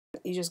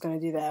You're just gonna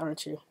do that,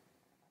 aren't you?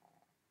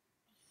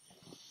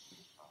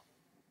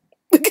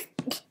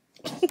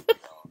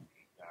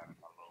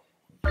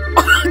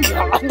 Oh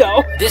God,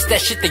 no. This that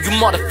shit that you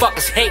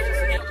motherfuckers hate.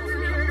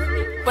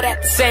 But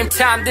at the same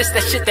time, this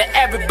that shit that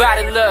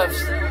everybody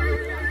loves.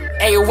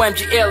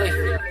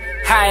 AMBW,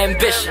 high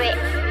ambition.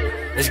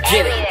 Let's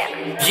get it.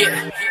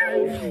 Yeah.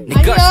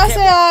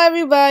 Annyeonghaseyo,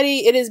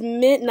 everybody. It is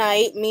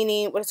midnight,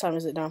 meaning, what time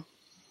is it now?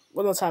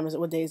 What time is it?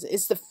 What day is it?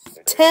 It's the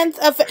 10th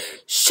of...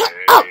 Shut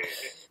up!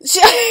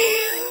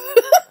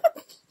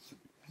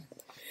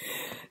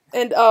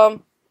 And,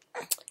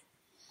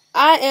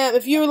 I am,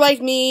 if you're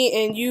like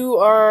me and you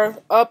are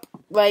up,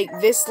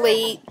 like, this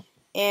late,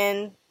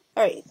 and,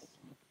 alright,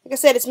 like I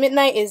said, it's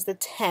midnight, is the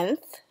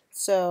 10th,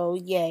 so,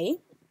 yay.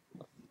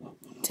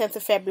 10th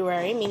of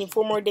February, meaning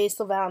 4 more days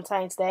till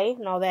Valentine's Day,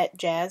 and all that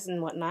jazz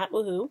and whatnot,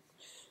 woohoo.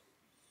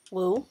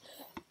 Woo.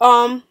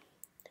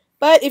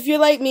 But if you're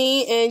like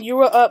me, and you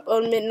were up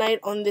on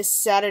midnight on this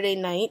Saturday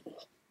night,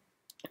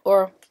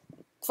 or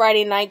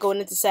Friday night going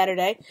into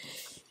Saturday,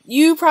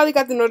 you probably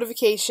got the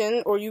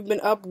notification, or you've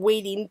been up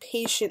waiting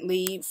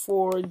patiently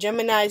for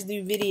Gemini's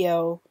new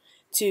video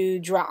to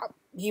drop.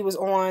 He was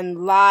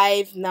on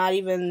live not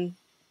even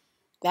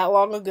that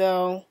long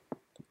ago,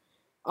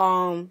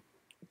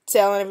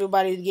 telling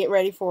everybody to get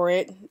ready for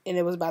it, and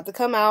it was about to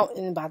come out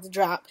and about to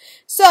drop.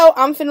 So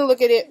I'm finna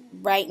look at it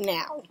right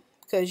now,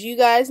 because you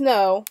guys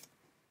know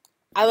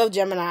I love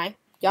Gemini.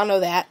 Y'all know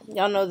that.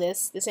 Y'all know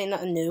this. This ain't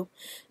nothing new.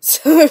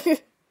 So,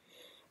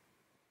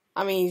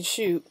 I mean,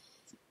 shoot.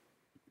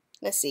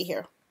 Let's see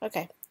here.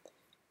 Okay.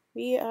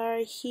 We are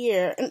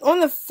here. And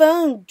on the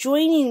phone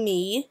joining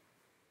me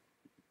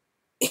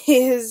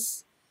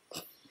is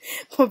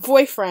my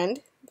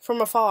boyfriend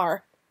from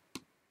afar.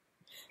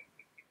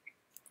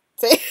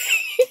 Say,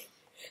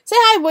 say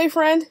hi,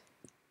 boyfriend.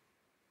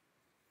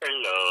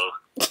 Hello.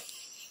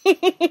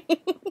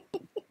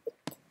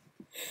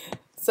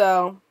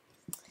 So,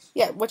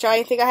 yeah, what y'all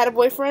ain't think I had a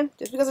boyfriend?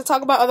 Just because I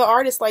talk about other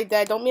artists like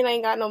that don't mean I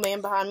ain't got no man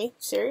behind me.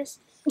 Serious?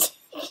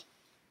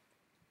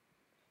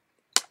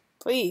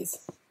 Please.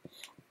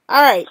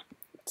 Alright.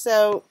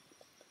 So,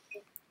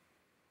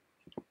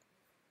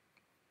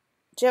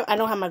 I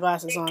don't have my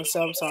glasses on,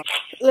 so I'm sorry.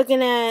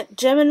 Looking at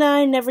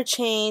Gemini Never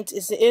Change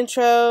is the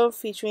intro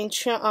featuring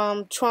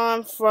Tron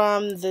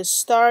from the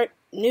Start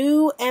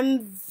new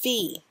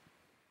MV.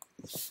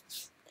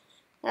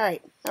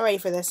 Alright, I'm ready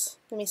for this.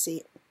 Let me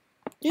see.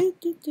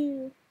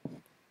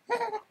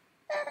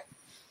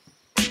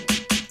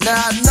 Now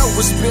I know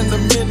it's been a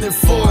minute,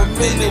 for a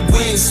minute we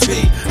ain't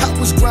speak. I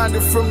was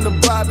grinding from the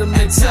bottom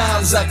at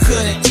times I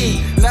couldn't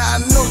eat. Now I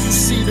know you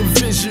see the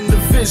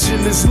vision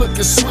is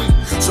looking sweet.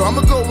 So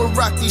I'ma go and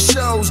rock these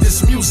shows,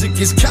 this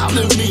music is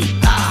calling me.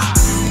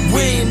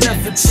 We ain't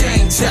never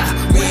change,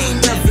 we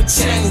ain't never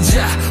change,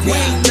 we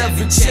ain't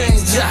never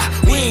change,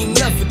 we ain't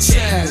never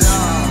change.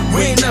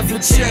 We ain't never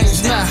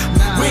change, nah.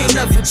 We ain't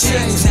never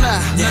change, nah.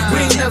 We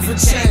ain't never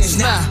change,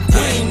 nah.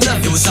 We ain't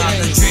never change. It was all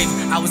a dream.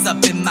 I was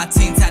up in my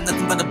teens, had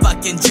nothing but a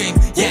fucking dream.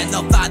 Yeah,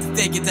 no father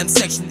figure, them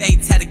Section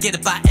 8s had to get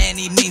it by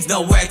any means,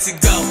 nowhere to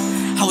go.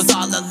 I was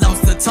all alone,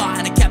 still tall,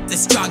 and I kept it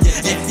strong.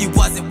 If you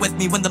wasn't with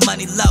me when the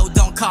money low,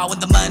 don't call when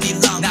the money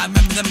long. Now I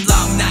remember them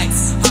long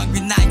nights,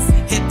 hungry nights,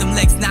 hit them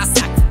legs, now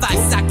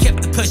sacrifice. I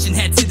kept it pushing,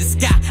 head to the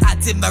sky. I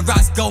did my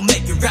wrongs, go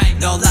make it right.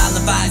 No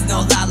lullabies,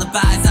 no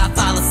lullabies. I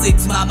fall asleep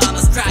to my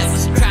mama's cries.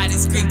 She cried and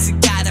screamed to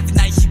God every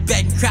night. She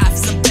begged and cried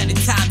for some better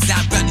times.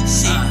 I'm running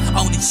shit,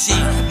 owning shit.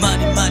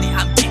 Money, money,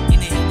 I'm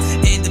getting it.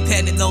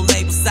 Independent, no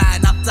label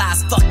sign. I'm fly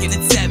as fucking,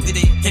 it's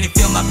evident. Can you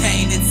feel my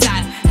pain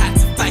inside? Had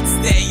to fight to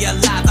stay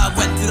alive. I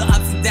went through the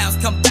ups and downs,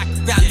 come back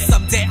around. And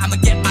someday I'ma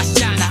get my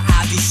shine. Now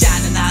I'll be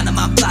shining on them.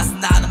 I'm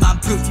flossing on them. I'm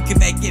proof you can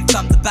make it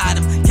from the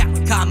bottom. Count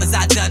with commas,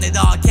 I done it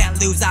all. Can't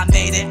lose, I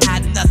made it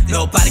out of nothing.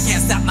 Nobody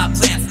can stop my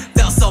plans.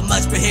 Felt so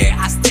much, but here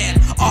I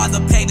stand. All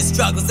the pain and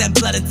struggles and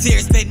blood and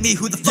tears made me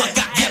who the fuck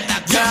I am.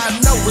 Now I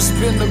know it's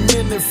been a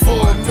minute,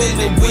 for a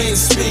minute we ain't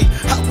speak.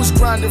 I was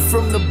grinding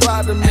from the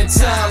bottom at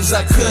times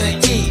I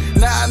couldn't eat.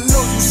 Now I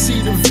know you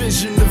see the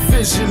vision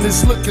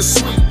is looking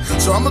sweet.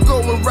 So I'ma go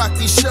and rock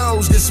these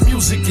shows, this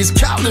music is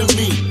calling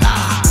me.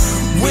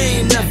 We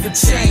ain't never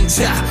change,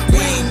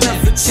 we ain't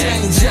never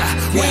change,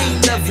 we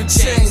ain't never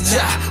change,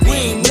 we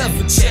ain't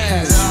never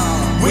change.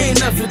 We ain't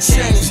never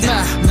change,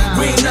 nah.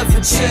 We ain't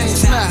never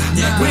change, nah.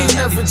 We ain't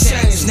never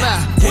change,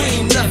 nah. We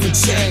ain't never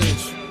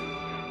change.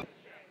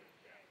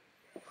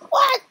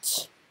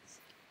 What?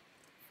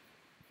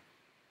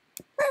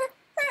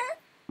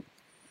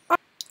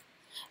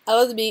 I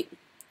love the beat.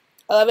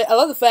 I love it. I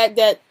love the fact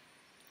that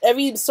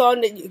every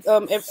song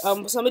that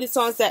some of the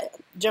songs that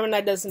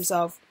Gemini does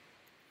himself,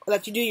 or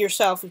that you do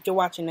yourself if you're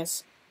watching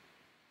this,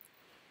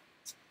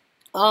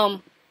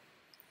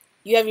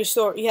 you have your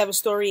story. You have a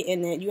story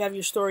in it. You have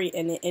your story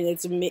in it, and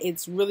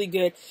it's really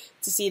good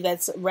to see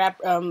that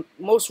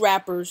most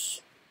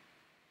rappers,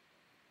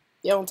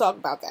 they don't talk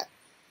about that.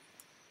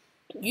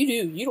 You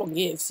do. You don't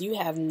give. So you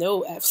have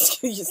no F's.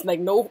 Just like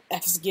no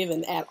F's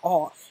given at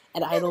all.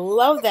 And I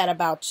love that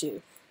about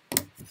you.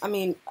 I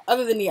mean,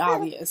 other than the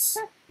obvious.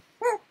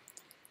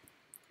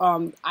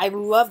 I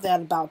love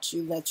that about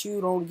you, that you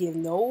don't give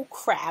no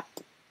crap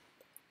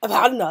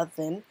about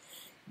nothing,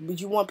 but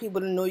you want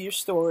people to know your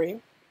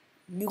story.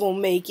 You gonna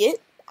make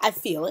it. I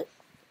feel it.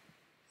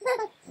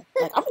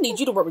 Like, I'm gonna need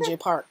you to work with Jay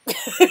Park.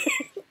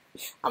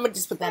 I'm gonna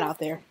just put that out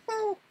there.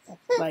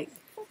 Like,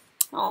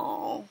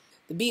 oh,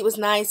 the beat was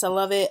nice. I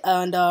love it,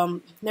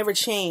 and never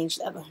changed.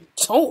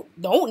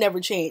 Don't never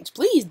change.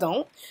 Please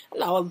don't. I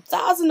know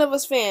 1,000 of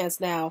us fans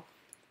now.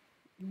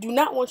 Do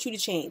not want you to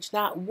change.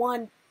 Not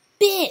one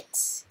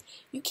bit.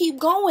 You keep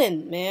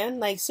going, man.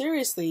 Like,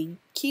 seriously,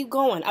 keep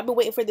going. I've been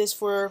waiting for this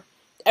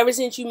ever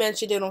since you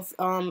mentioned it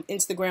on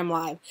Instagram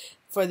Live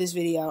for this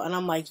video, and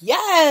I'm like,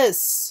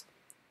 yes,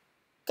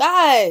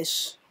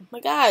 gosh, oh my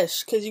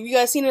gosh, because if you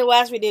guys seen in the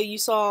last video, you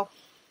saw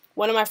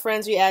one of my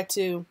friends react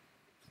to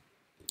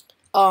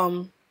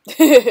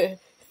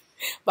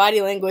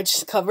body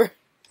language cover,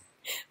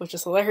 which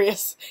is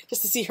hilarious,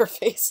 just to see her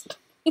face.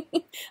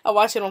 I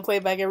watch it on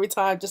playback every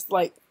time, just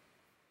like,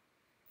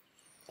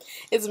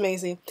 it's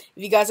amazing.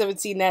 If you guys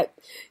haven't seen that,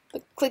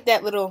 click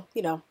that little,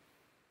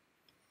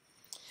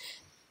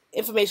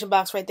 information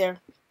box right there.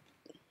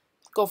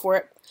 Go for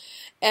it.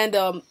 And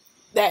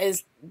that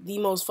is the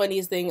most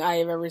funniest thing I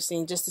have ever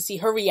seen, just to see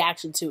her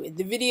reaction to it.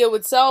 The video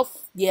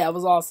itself, yeah, it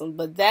was awesome,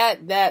 but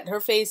her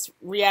face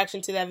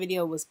reaction to that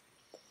video was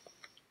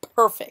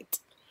perfect.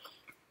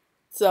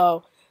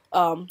 So,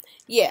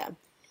 yeah.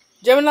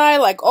 Gemini,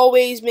 like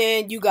always,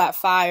 man, you got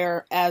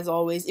fire, as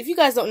always. If you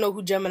guys don't know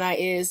who Gemini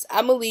is,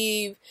 I'm going to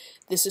leave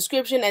the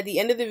subscription at the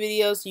end of the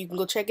video so you can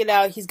go check it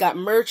out. He's got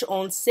merch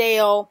on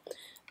sale.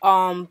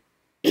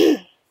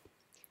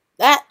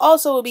 That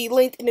also will be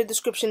linked in the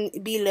description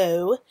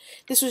below.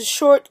 This was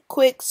short,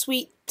 quick,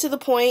 sweet, to the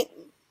point.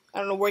 I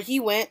don't know where he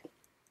went.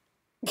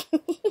 I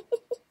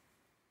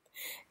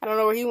don't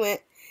know where he went.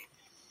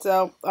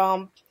 So,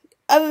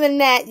 other than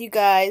that, you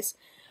guys,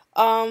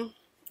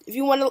 if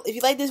you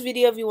like this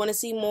video, if you want to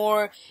see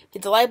more,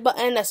 hit the like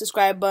button, that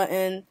subscribe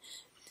button.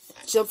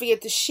 Don't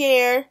forget to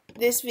share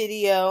this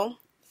video.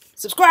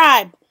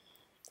 Subscribe.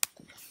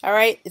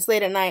 Alright, it's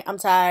late at night. I'm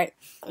tired.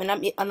 And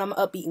I'm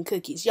up eating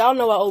cookies. Y'all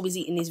know I always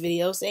eat in these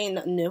videos. Ain't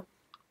nothing new.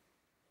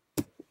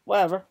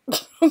 Whatever.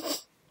 I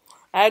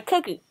had a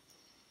cookie.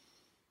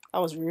 That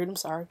was rude. I'm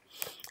sorry.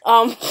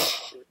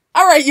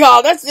 Alright,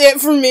 y'all. That's it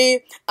for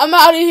me. I'm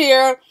out of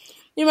here.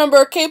 You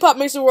remember, K-pop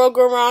makes the world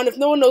go round. If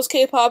no one knows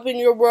K-pop in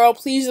your world,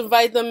 please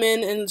invite them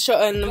in and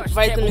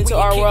invite them into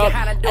our world.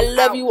 I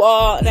love you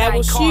all, and I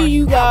will see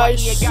you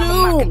guys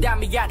soon.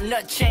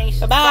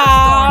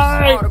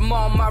 Bye-bye.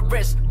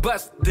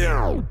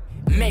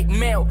 Make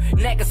meal,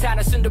 niggas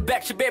하나 in the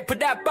back, she bet put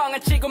that bang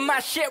and chick on my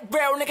shit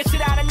real, nigga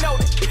shit I don't know,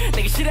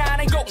 nigga shit I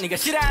don't go, nigga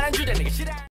shit I don't do that, nigga shit I